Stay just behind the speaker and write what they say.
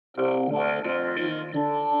The weather in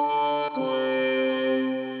Brooklyn.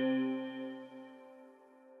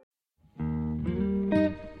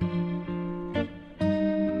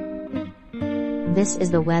 This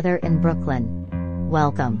is the weather in Brooklyn.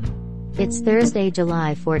 Welcome. It's Thursday,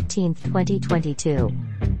 July 14th, 2022.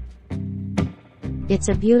 It's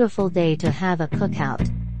a beautiful day to have a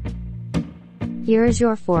cookout. Here's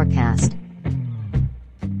your forecast.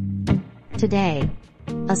 Today,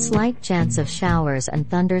 a slight chance of showers and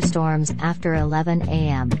thunderstorms after 11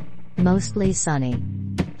 a.m. Mostly sunny.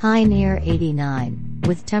 High near 89,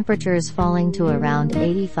 with temperatures falling to around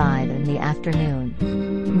 85 in the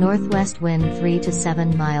afternoon. Northwest wind 3 to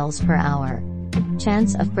 7 miles per hour.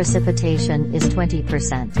 Chance of precipitation is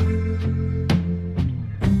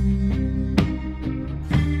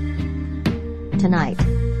 20%. Tonight,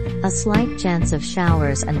 a slight chance of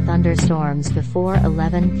showers and thunderstorms before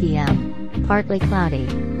 11 p.m. Partly cloudy,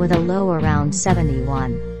 with a low around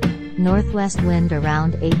 71. Northwest wind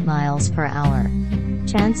around 8 miles per hour.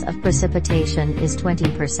 Chance of precipitation is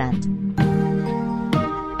 20%.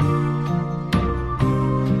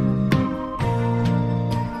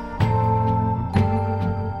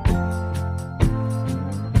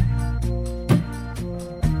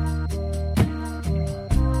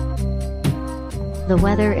 The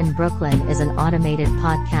Weather in Brooklyn is an automated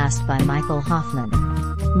podcast by Michael Hoffman.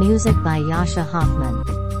 Music by Yasha Hoffman.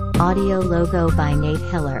 Audio logo by Nate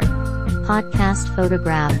Hiller. Podcast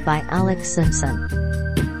photograph by Alex Simpson.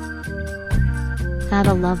 Have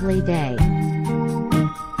a lovely day.